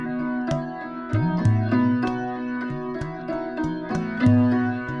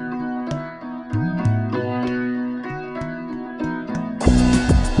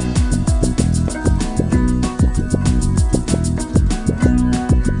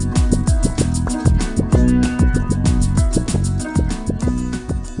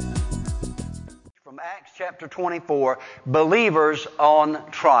chapter 24, Believers on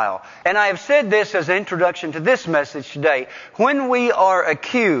Trial. And I have said this as an introduction to this message today. When we are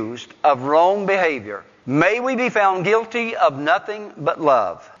accused of wrong behavior, may we be found guilty of nothing but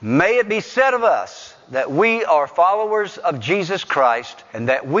love. May it be said of us that we are followers of Jesus Christ and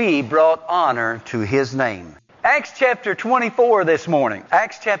that we brought honor to His name. Acts chapter 24 this morning.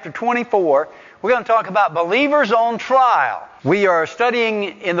 Acts chapter 24, we're going to talk about believers on trial. We are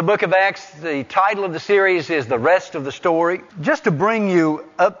studying in the book of Acts. The title of the series is The Rest of the Story. Just to bring you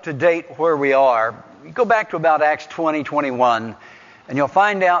up to date where we are, you go back to about Acts 20:21, and you'll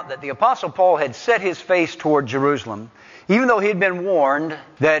find out that the Apostle Paul had set his face toward Jerusalem, even though he had been warned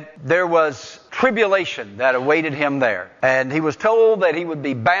that there was tribulation that awaited him there. And he was told that he would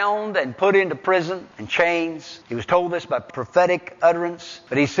be bound and put into prison and chains. He was told this by prophetic utterance.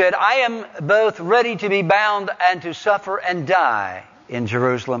 But he said, I am both ready to be bound and to suffer and die in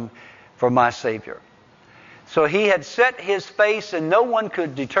Jerusalem for my Savior. So he had set his face and no one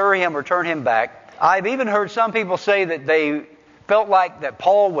could deter him or turn him back. I've even heard some people say that they felt like that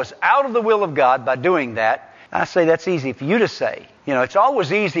Paul was out of the will of God by doing that. I say that's easy for you to say. You know, it's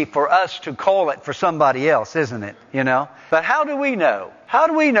always easy for us to call it for somebody else, isn't it? You know? But how do we know? How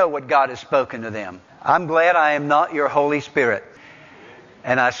do we know what God has spoken to them? I'm glad I am not your Holy Spirit.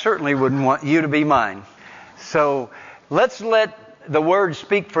 And I certainly wouldn't want you to be mine. So let's let the Word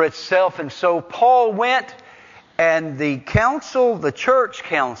speak for itself. And so Paul went, and the council, the church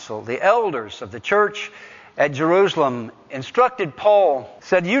council, the elders of the church at Jerusalem instructed Paul,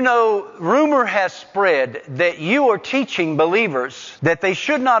 said, you know, rumor has spread that you are teaching believers that they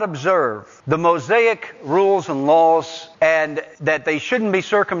should not observe the Mosaic rules and laws and that they shouldn't be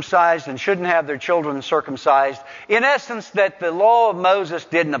circumcised and shouldn't have their children circumcised. In essence, that the law of Moses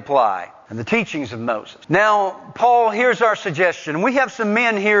didn't apply and the teachings of Moses. Now, Paul, here's our suggestion. We have some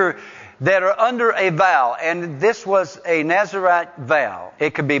men here that are under a vow, and this was a Nazirite vow.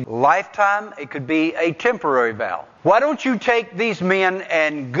 It could be lifetime, it could be a temporary vow. Why don't you take these men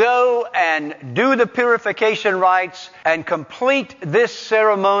and go and do the purification rites and complete this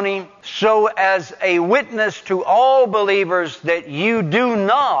ceremony so as a witness to all believers that you do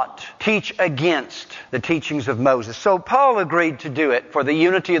not teach against the teachings of Moses. So Paul agreed to do it for the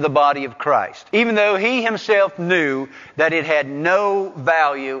unity of the body of Christ, even though he himself knew that it had no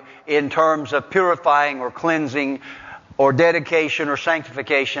value in terms of purifying or cleansing or dedication or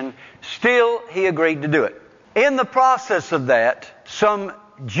sanctification. Still, he agreed to do it. In the process of that, some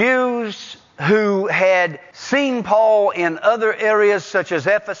Jews who had seen Paul in other areas such as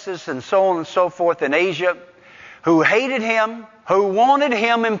Ephesus and so on and so forth in Asia, who hated him, who wanted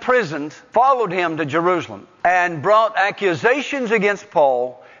him imprisoned, followed him to Jerusalem and brought accusations against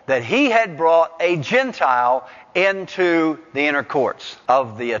Paul that he had brought a Gentile into the inner courts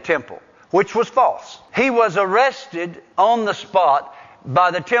of the temple, which was false. He was arrested on the spot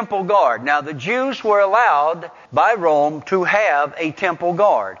by the temple guard. Now, the Jews were allowed by Rome to have a temple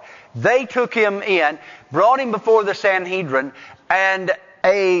guard. They took him in, brought him before the Sanhedrin, and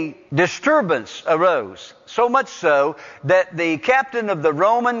a disturbance arose. So much so that the captain of the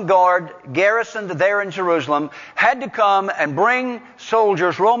Roman guard garrisoned there in Jerusalem had to come and bring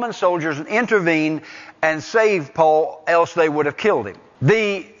soldiers, Roman soldiers, and intervene and save Paul, else they would have killed him.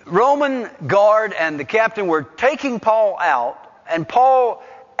 The Roman guard and the captain were taking Paul out, and Paul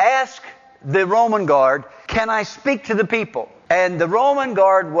asked the Roman guard, can I speak to the people? And the Roman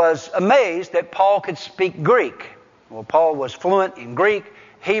guard was amazed that Paul could speak Greek. Well, Paul was fluent in Greek,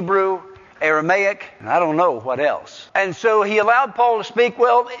 Hebrew, Aramaic, and I don't know what else. And so he allowed Paul to speak.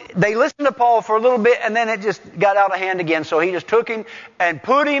 Well, they listened to Paul for a little bit, and then it just got out of hand again. So he just took him and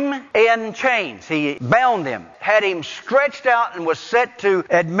put him in chains. He bound him, had him stretched out, and was set to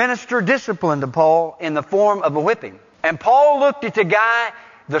administer discipline to Paul in the form of a whipping. And Paul looked at the guy,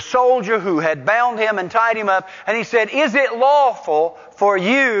 the soldier who had bound him and tied him up, and he said, is it lawful for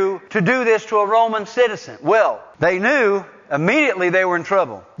you to do this to a Roman citizen? Well, they knew immediately they were in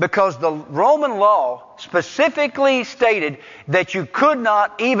trouble, because the Roman law specifically stated that you could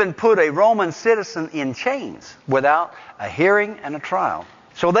not even put a Roman citizen in chains without a hearing and a trial.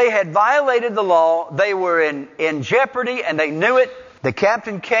 So they had violated the law. They were in jeopardy, and they knew it. The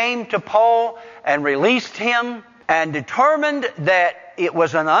captain came to Paul and released him, and determined that it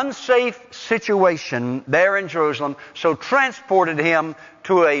was an unsafe situation there in Jerusalem, so transported him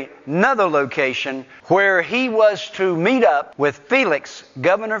to another location where he was to meet up with Felix,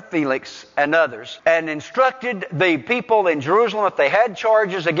 Governor Felix, and others, and instructed the people in Jerusalem, if they had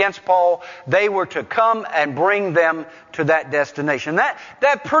charges against Paul, they were to come and bring them to that destination.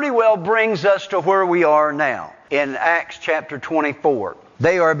 That pretty well brings us to where we are now in Acts chapter 24.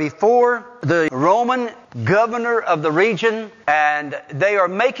 They are before the Roman governor of the region, and they are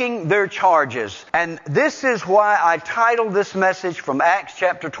making their charges. And this is why I titled this message from Acts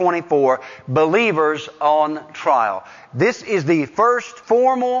chapter 24, Believers on Trial. This is the first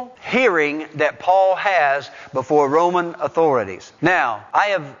formal hearing that Paul has before Roman authorities. Now, I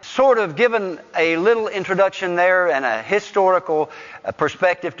have sort of given a little introduction there and a historical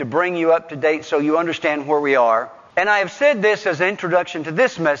perspective to bring you up to date so you understand where we are. And I have said this as an introduction to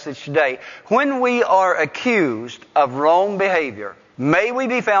this message today. When we are accused of wrong behavior, may we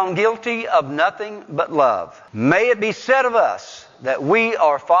be found guilty of nothing but love. May it be said of us that we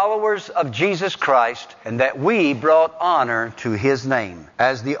are followers of Jesus Christ and that we brought honor to His name.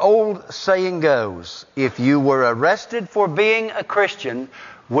 As the old saying goes, if you were arrested for being a Christian,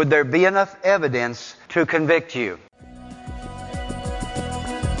 would there be enough evidence to convict you?